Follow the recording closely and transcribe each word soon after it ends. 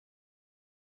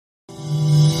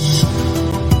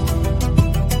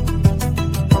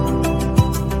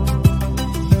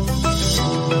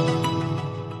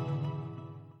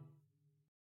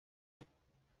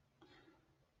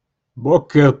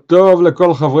בוקר טוב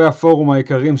לכל חברי הפורום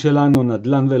היקרים שלנו,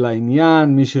 נדל"ן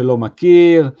ולעניין. מי שלא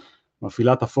מכיר,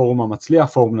 מפעילת הפורום המצליח,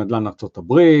 פורום נדל"ן ארצות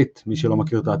הברית. מי שלא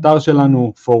מכיר את האתר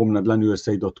שלנו, פורום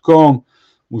נדל"ן-usa.com,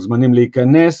 מוזמנים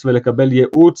להיכנס ולקבל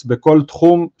ייעוץ בכל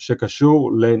תחום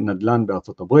שקשור לנדל"ן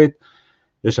בארצות הברית.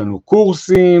 יש לנו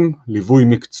קורסים, ליווי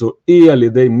מקצועי על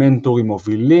ידי מנטורים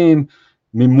מובילים,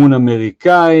 מימון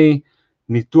אמריקאי,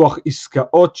 ניתוח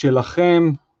עסקאות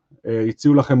שלכם,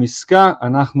 יציעו לכם עסקה,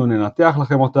 אנחנו ננתח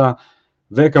לכם אותה,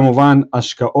 וכמובן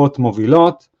השקעות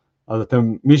מובילות. אז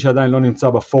מי שעדיין לא נמצא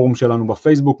בפורום שלנו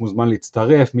בפייסבוק מוזמן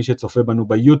להצטרף, מי שצופה בנו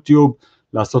ביוטיוב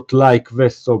לעשות לייק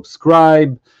וסובסקרייב,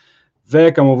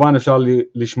 וכמובן אפשר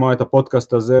לשמוע את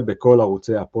הפודקאסט הזה בכל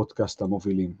ערוצי הפודקאסט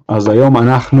המובילים. אז היום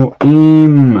אנחנו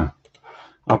עם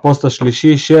הפוסט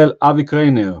השלישי של אבי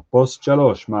קריינר, פוסט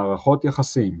 3, מערכות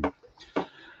יחסים.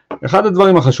 אחד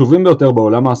הדברים החשובים ביותר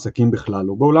בעולם העסקים בכלל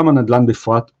ובעולם הנדל"ן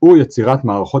בפרט הוא יצירת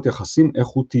מערכות יחסים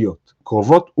איכותיות,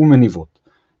 קרובות ומניבות.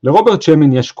 לרוברט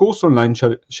שמין יש קורס אונליין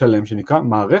שלם שנקרא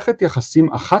מערכת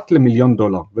יחסים אחת למיליון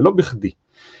דולר, ולא בכדי.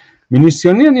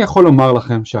 מניסיוני אני יכול לומר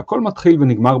לכם שהכל מתחיל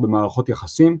ונגמר במערכות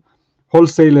יחסים,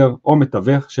 הולסיילר או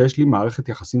מתווך שיש לי מערכת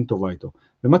יחסים טובה איתו.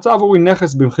 במצב עבורי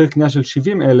נכס במחיר קנייה של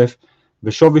 70,000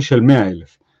 ושווי של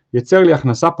 100,000. יצר לי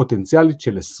הכנסה פוטנציאלית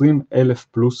של 20,000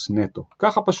 פלוס נטו.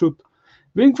 ככה פשוט.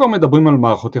 ואם כבר מדברים על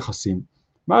מערכות יחסים,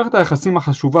 מערכת היחסים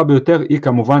החשובה ביותר היא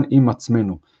כמובן עם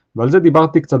עצמנו. ועל זה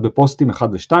דיברתי קצת בפוסטים 1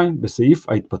 ו-2 בסעיף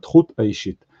ההתפתחות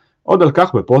האישית. עוד על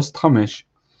כך בפוסט 5.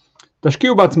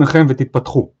 תשקיעו בעצמכם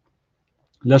ותתפתחו.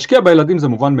 להשקיע בילדים זה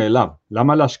מובן מאליו.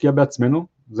 למה להשקיע בעצמנו?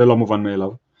 זה לא מובן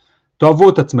מאליו. תאהבו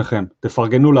את עצמכם,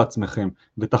 תפרגנו לעצמכם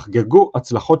ותחגגו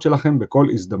הצלחות שלכם בכל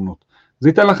הזדמנות. זה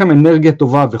ייתן לכם אנרגיה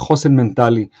טובה וחוסן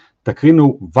מנטלי,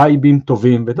 תקרינו וייבים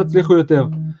טובים ותצליחו יותר.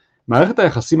 מערכת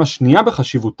היחסים השנייה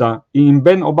בחשיבותה היא עם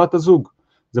בן או בת הזוג.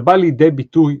 זה בא לידי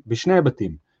ביטוי בשני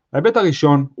היבטים. ההיבט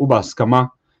הראשון הוא בהסכמה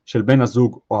של בן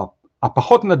הזוג או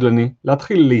הפחות נדל"ני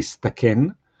להתחיל להסתכן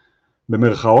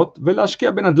במרכאות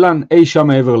ולהשקיע בנדל"ן אי שם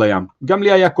מעבר לים. גם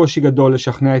לי היה קושי גדול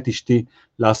לשכנע את אשתי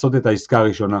לעשות את העסקה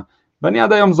הראשונה, ואני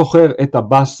עד היום זוכר את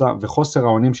הבאסה וחוסר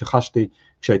האונים שחשתי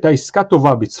כשהייתה עסקה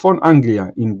טובה בצפון אנגליה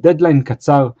עם דדליין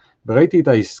קצר וראיתי את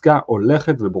העסקה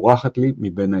הולכת ובורחת לי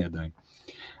מבין הידיים.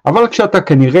 אבל כשאתה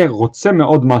כנראה רוצה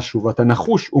מאוד משהו ואתה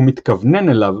נחוש ומתכוונן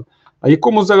אליו,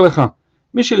 היקום עוזר לך.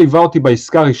 מי שליווה אותי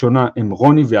בעסקה הראשונה הם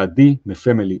רוני ועדי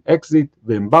מפמילי אקזיט,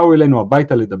 והם באו אלינו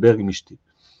הביתה לדבר עם אשתי.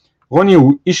 רוני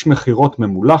הוא איש מחירות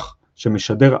ממולח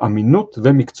שמשדר אמינות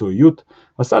ומקצועיות,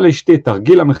 עשה לאשתי את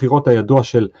תרגיל המחירות הידוע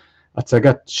של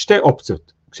הצגת שתי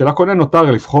אופציות, כשלקונה נותר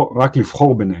רק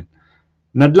לבחור ביניהן.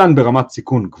 נדל"ן ברמת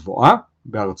סיכון גבוהה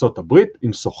בארצות הברית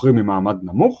עם סוחרים ממעמד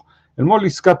נמוך, אל מול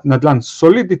עסקת נדל"ן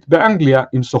סולידית באנגליה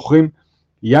עם סוחרים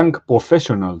young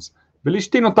professionals,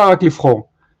 ולאשתי נותר רק לבחור.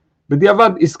 בדיעבד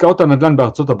עסקאות הנדל"ן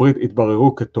בארצות הברית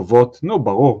התבררו כטובות,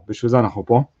 ברור, בשביל זה אנחנו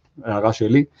פה, הערה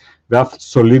שלי, ואף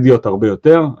סולידיות הרבה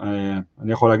יותר.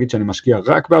 אני יכול להגיד שאני משקיע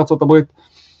רק בארצות הברית,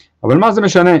 אבל מה זה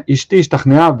משנה, אשתי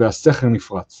השתכנעה והסכר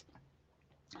נפרץ.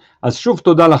 אז שוב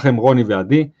תודה לכם רוני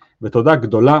ועדי, ותודה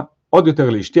גדולה עוד יותר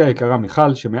לאשתי היקרה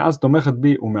מיכל, שמאז תומכת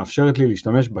בי ומאפשרת לי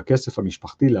להשתמש בכסף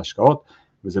המשפחתי להשקעות,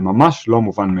 וזה ממש לא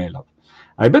מובן מאליו.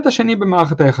 ההיבט השני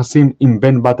במערכת היחסים עם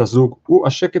בן בת הזוג הוא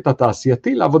השקט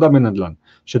התעשייתי לעבודה בנדל"ן,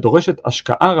 שדורשת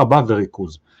השקעה רבה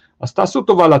וריכוז. אז תעשו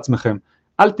טובה לעצמכם,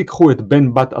 אל תיקחו את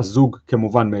בן בת הזוג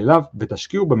כמובן מאליו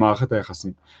ותשקיעו במערכת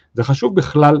היחסים. זה חשוב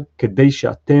בכלל כדי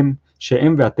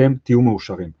שהם ואתם תהיו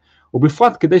מאושרים,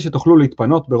 ובפרט כדי שתוכלו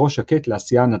להתפנות בראש שקט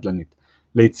לעשייה הנדל"נית,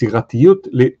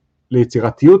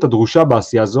 ליצירתיות הדרושה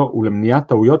בעשייה זו ולמניעת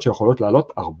טעויות שיכולות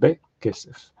לעלות הרבה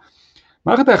כסף.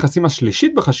 מערכת היחסים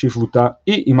השלישית בחשיבותה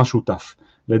היא עם השותף.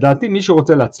 לדעתי מי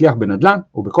שרוצה להצליח בנדל"ן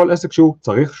ובכל עסק שהוא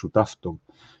צריך שותף טוב.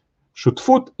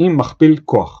 שותפות עם מכפיל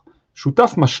כוח.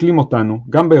 שותף משלים אותנו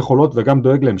גם ביכולות וגם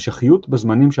דואג להמשכיות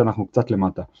בזמנים שאנחנו קצת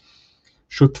למטה.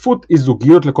 שותפות היא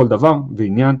זוגיות לכל דבר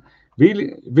ועניין,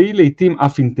 והיא לעתים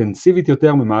אף אינטנסיבית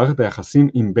יותר ממערכת היחסים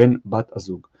עם בן בת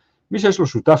הזוג. מי שיש לו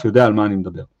שותף יודע על מה אני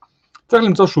מדבר. צריך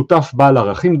למצוא שותף בעל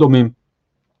ערכים דומים,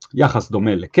 יחס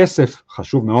דומה לכסף,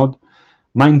 חשוב מאוד,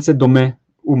 מיינדסט דומה,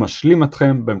 הוא משלים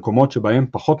אתכם במקומות שבהם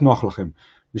פחות נוח לכם.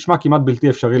 נשמע כמעט בלתי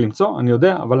אפשרי למצוא, אני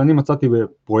יודע, אבל אני מצאתי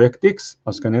בפרויקט X,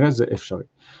 אז כנראה זה אפשרי.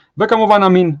 וכמובן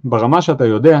אמין, ברמה שאתה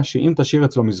יודע שאם תשאיר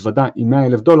אצלו מזוודה עם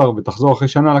 100,000 דולר ותחזור אחרי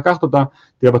שנה לקחת אותה,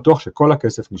 תהיה בטוח שכל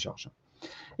הכסף נשאר שם.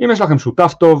 אם יש לכם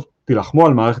שותף טוב, תילחמו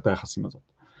על מערכת היחסים הזאת.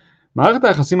 מערכת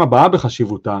היחסים הבאה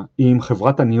בחשיבותה היא עם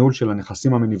חברת הניהול של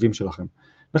הנכסים המניבים שלכם.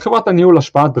 לחברת הניהול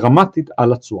השפעה דרמטית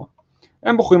על התשואה.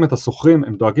 הם בוחרים את הסוחרים,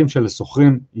 הם דואגים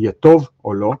שלסוחרים יהיה טוב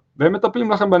או לא, והם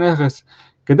מטפלים לכם בנכס.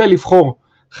 כדי לבחור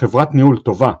חברת ניהול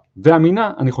טובה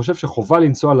ואמינה, אני חושב שחובה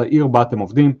לנסוע לעיר בה אתם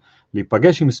עובדים,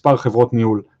 להיפגש עם מספר חברות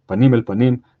ניהול, פנים אל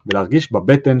פנים, ולהרגיש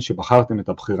בבטן שבחרתם את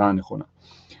הבחירה הנכונה.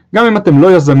 גם אם אתם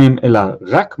לא יזמים אלא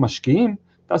רק משקיעים,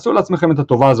 תעשו לעצמכם את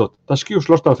הטובה הזאת, תשקיעו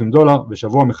 $3,000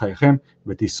 בשבוע מחייכם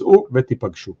ותיסעו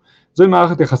ותיפגשו. זוהי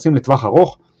מערכת יחסים לטווח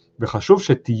ארוך, וחשוב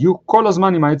שתהיו כל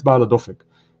הזמן עם האצבע על הדופק,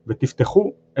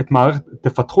 ותפתחו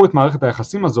תפתחו את מערכת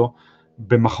היחסים הזו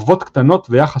במחוות קטנות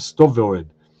ויחס טוב ואוהד.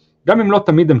 גם אם לא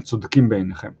תמיד הם צודקים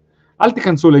בעיניכם. אל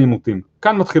תיכנסו לעימותים,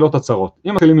 כאן מתחילות הצרות.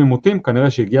 אם מתחילים עימותים,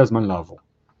 כנראה שהגיע הזמן לעבור.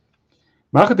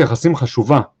 מערכת יחסים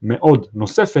חשובה מאוד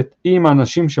נוספת היא עם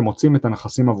האנשים שמוצאים את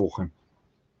הנכסים עבורכם.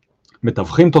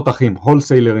 מתווכים תותחים,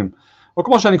 הולסיילרים, או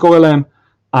כמו שאני קורא להם,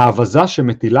 האבזה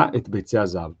שמטילה את ביצי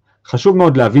הזהב. חשוב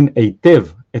מאוד להבין היטב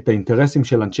את האינטרסים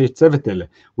של אנשי צוות אלה,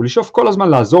 ולשאוף כל הזמן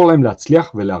לעזור להם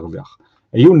להצליח ולהרוויח.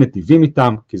 היו נתיבים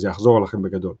איתם, כי זה יחזור עליכם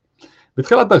בגדול.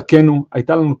 בתחילת דרכנו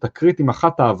הייתה לנו תקרית עם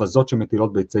אחת האבזות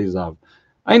שמטילות ביצי זהב.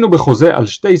 היינו בחוזה על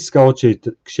 2 עסקאות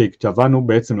כשהתכוונו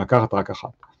בעצם לקחת רק אחת.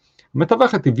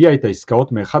 המתווכת הביאה את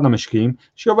העסקאות מאחד המשקיעים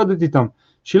שהיא עובדת איתם.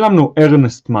 שילמנו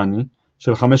earnest money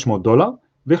של $500,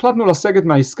 והחלטנו לסגת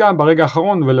מהעסקה ברגע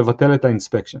האחרון ולבטל את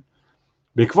האינספקשן.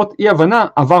 בעקבות אי הבנה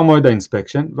עבר מועד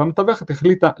האינספקשן, והמתווכת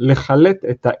החליטה לחלט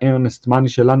את ה-earnest money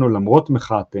שלנו למרות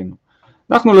מחאתנו.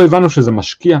 אנחנו לא הבנו שזה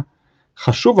משקיע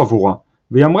חשוב עבורה,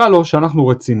 והיא אמרה לו שאנחנו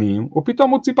רציניים,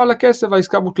 ופתאום הוא ציפה לכסף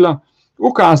והעסקה בוטלה.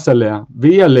 הוא כעס עליה,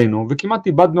 והיא עלינו, וכמעט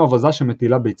איבדנו אבזה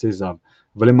שמטילה ביצי זהב.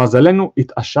 אבל למזלנו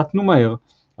התעשתנו מהר,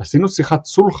 עשינו שיחת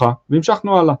סולחה,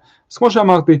 והמשכנו הלאה. אז כמו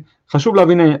שאמרתי, חשוב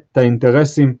להבין את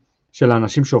האינטרסים של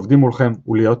האנשים שעובדים מולכם,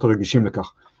 ולהיות רגישים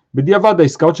לכך. בדיעבד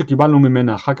העסקאות שקיבלנו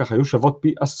ממנה אחר כך היו שוות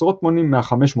פי עשרות מונים $500,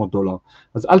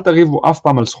 אז אל תריבו אף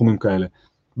פעם על סכומים כאלה,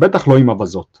 בטח לא עם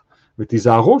אבזות,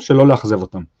 ותיזהרו שלא לאכזב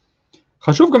אותם.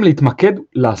 חשוב גם להתמקד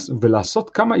ולעשות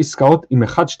כמה עסקאות עם 1-2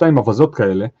 אבזות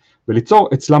כאלה, וליצור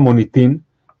אצלה מוניטין,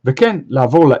 וכן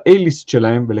לעבור ל-A-ליסט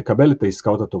שלהם ולקבל את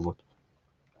העסקאות הטובות.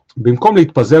 במקום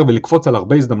להתפזר ולקפוץ על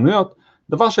הרבה הזדמנויות,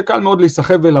 דבר שקל מאוד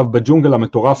להיסחב אליו בג'ונגל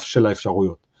המטורף של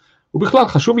האפשרויות. ובכלל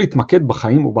חשוב להתמקד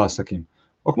בחיים ובעסקים.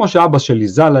 או כמו שאבא שלי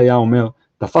ז"ל היה אומר,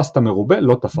 תפסת מרובה,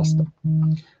 לא תפסת.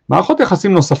 מערכות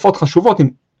יחסים נוספות חשובות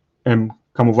הם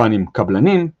כמובן עם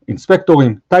קבלנים,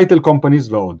 אינספקטורים, טייטל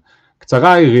קומפניז ועוד.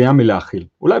 קצרה היריעה מלהכיל,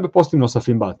 אולי בפוסטים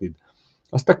נוספים בעתיד.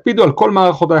 אז תקפידו על כל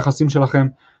מערכות היחסים שלכם,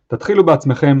 תתחילו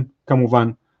בעצמכם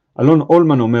כמובן. אלון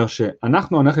אולמן אומר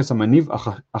שאנחנו הנכס המניב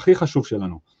הכי חשוב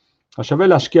שלנו. השווה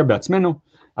להשקיע בעצמנו,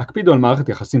 הקפידו על מערכת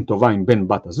יחסים טובה עם בן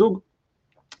בת הזוג,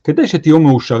 כדי שתהיו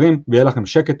מאושרים ויהיה לכם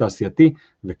שקט תעשייתי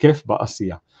וכיף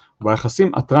בעשייה.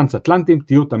 וביחסים הטרנס-אטלנטיים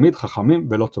תהיו תמיד חכמים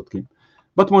ולא צודקים.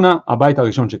 בתמונה, הבית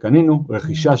הראשון שקנינו,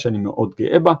 רכישה שאני מאוד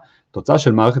גאה בה, תוצאה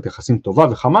של מערכת יחסים טובה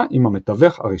וחמה עם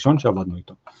המתווך הראשון שעבדנו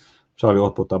איתו. אפשר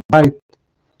לראות פה את הבית,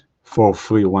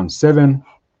 4317.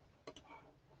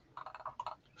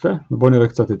 יפה, ובואו נראה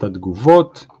קצת את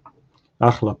התגובות.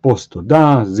 אחלה פוסט,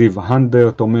 תודה. זיו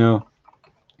הנדרט אומר,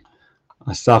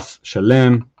 אסף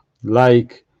שלם,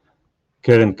 לייק,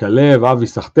 קרן כלב, אבי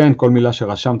סחטן, כל מילה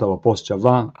שרשמת בפוסט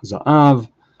שווה, זהב.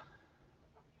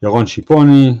 ירון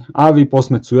שיפוני, אבי,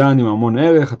 פוסט מצוין עם המון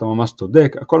ערך, אתה ממש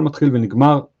צודק, הכל מתחיל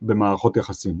ונגמר במערכות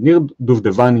יחסים. ניר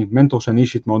דובדבני, מנטור שאני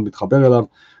אישית מאוד מתחבר אליו,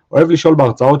 אוהב לשאול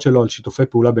בהרצאות שלו על שיתופי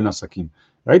פעולה בין עסקים.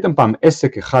 ראיתם פעם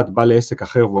עסק אחד בא לעסק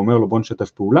אחר ואומר לו בוא נשתף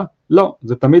פעולה? לא,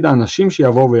 זה תמיד האנשים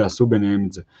שיבואו ויעשו ביניהם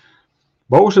את זה.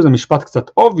 ברור שזה משפט קצת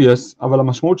obvious, אבל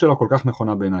המשמעות שלו כל כך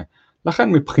נכונה בעיניי.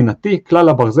 לכן מבחינתי כלל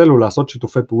הברזל הוא לעשות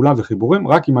שיתופי פעולה וחיבורים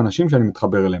רק עם אנשים שאני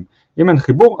מתחבר אליהם. אם אין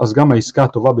חיבור אז גם העסקה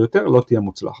הטובה ביותר לא תהיה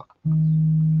מוצלחת.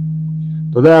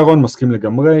 תודה ירון, מסכים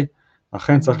לגמרי,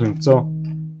 אכן צריך למצוא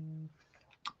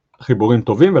חיבורים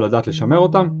טובים ולדעת לשמר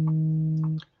אותם.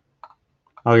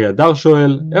 אריה הדר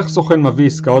שואל, איך סוכן מביא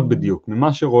עסקאות בדיוק?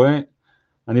 ממה שרואה,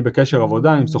 אני בקשר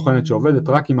עבודה עם סוכנת שעובדת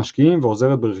רק עם משקיעים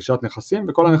ועוזרת ברכישת נכסים,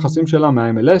 וכל הנכסים שלה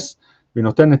מה-MLS, והיא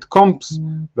נותנת קומפס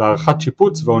והערכת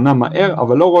שיפוץ ועונה מהר,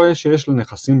 אבל לא רואה שיש לה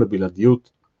נכסים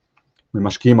בבלעדיות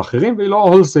ממשקיעים אחרים, והיא לא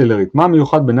הולסיילרית. מה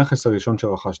מיוחד בנכס הראשון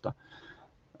שרכשת?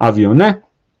 אבי עונה,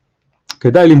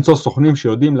 כדאי למצוא סוכנים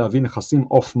שיודעים להביא נכסים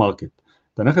אוף מרקט.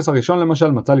 את הנכס הראשון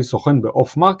למשל מצא לי סוכן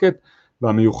באוף מרקט,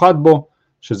 והמיוחד בו,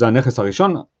 שזה הנכס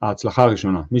הראשון, ההצלחה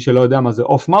הראשונה. מי שלא יודע מה זה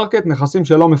אוף מרקט, נכסים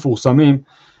שלא מפורסמים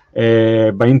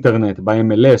באינטרנט,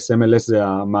 ב-MLS, MLS זה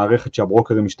המערכת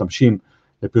שהברוקרים משתמשים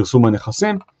לפרסום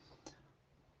הנכסים.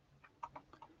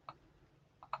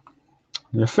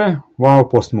 יפה, וואו,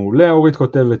 פוסט מעולה, אורית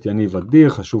כותבת, יניב אדיר,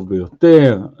 חשוב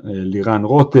ביותר, לירן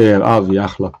רוטר, אבי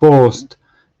אחלה פוסט,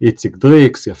 איציק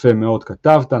דריקס, יפה מאוד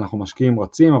כתבת, אנחנו משקיעים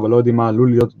רצים, אבל לא יודעים מה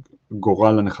עלול להיות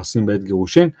גורל לנכסים בעת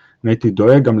גירושין, הייתי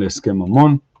דואג גם להסכם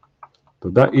ממון,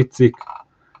 תודה איציק.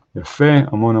 יפה,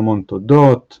 המון המון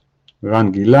תודות.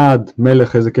 רן גלעד,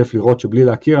 מלך, איזה כיף לראות שבלי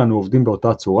להכיר, אנו עובדים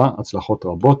באותה צורה, הצלחות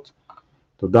רבות.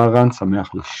 תודה רן,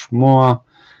 שמח לשמוע.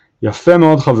 יפה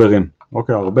מאוד חברים.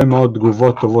 אוקיי, הרבה מאוד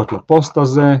תגובות טובות לפוסט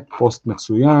הזה, פוסט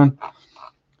מצוין.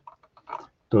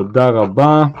 תודה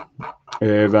רבה,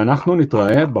 ואנחנו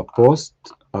נתראה בפוסט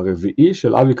הרביעי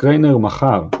של אבי קריינר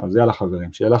מחר. אז יאללה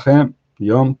חברים, שיהיה לכם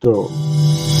יום טוב.